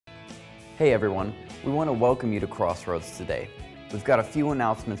Hey everyone, we want to welcome you to Crossroads today. We've got a few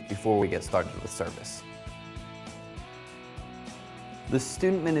announcements before we get started with service. The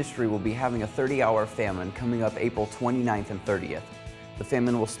student ministry will be having a 30-hour famine coming up April 29th and 30th. The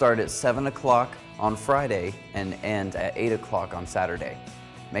famine will start at 7 o'clock on Friday and end at 8 o'clock on Saturday.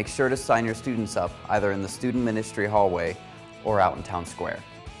 Make sure to sign your students up either in the student ministry hallway or out in Town Square.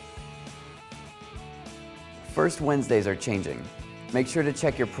 First Wednesdays are changing. Make sure to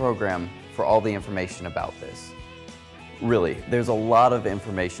check your program for all the information about this. Really, there's a lot of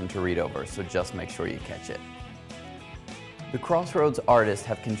information to read over, so just make sure you catch it. The Crossroads artists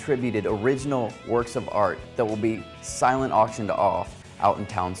have contributed original works of art that will be silent auctioned off out in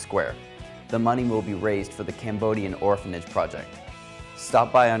Town Square. The money will be raised for the Cambodian Orphanage Project.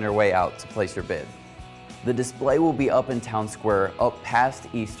 Stop by on your way out to place your bid. The display will be up in Town Square up past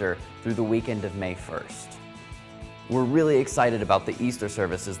Easter through the weekend of May 1st. We're really excited about the Easter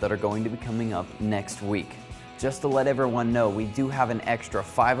services that are going to be coming up next week. Just to let everyone know, we do have an extra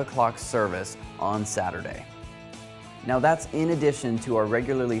 5 o'clock service on Saturday. Now that's in addition to our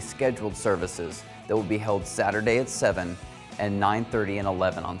regularly scheduled services that will be held Saturday at 7 and 9:30 and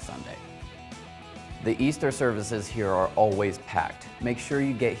 11 on Sunday. The Easter services here are always packed. Make sure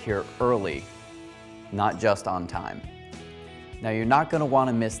you get here early, not just on time. Now you're not going to want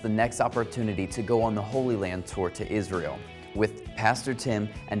to miss the next opportunity to go on the Holy Land tour to Israel with Pastor Tim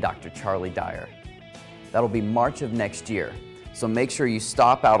and Dr. Charlie Dyer. That'll be March of next year, so make sure you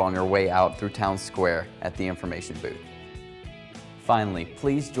stop out on your way out through Town Square at the information booth. Finally,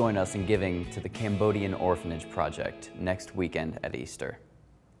 please join us in giving to the Cambodian Orphanage Project next weekend at Easter.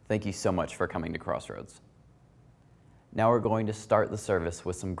 Thank you so much for coming to Crossroads. Now we're going to start the service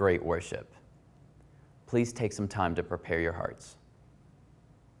with some great worship. Please take some time to prepare your hearts.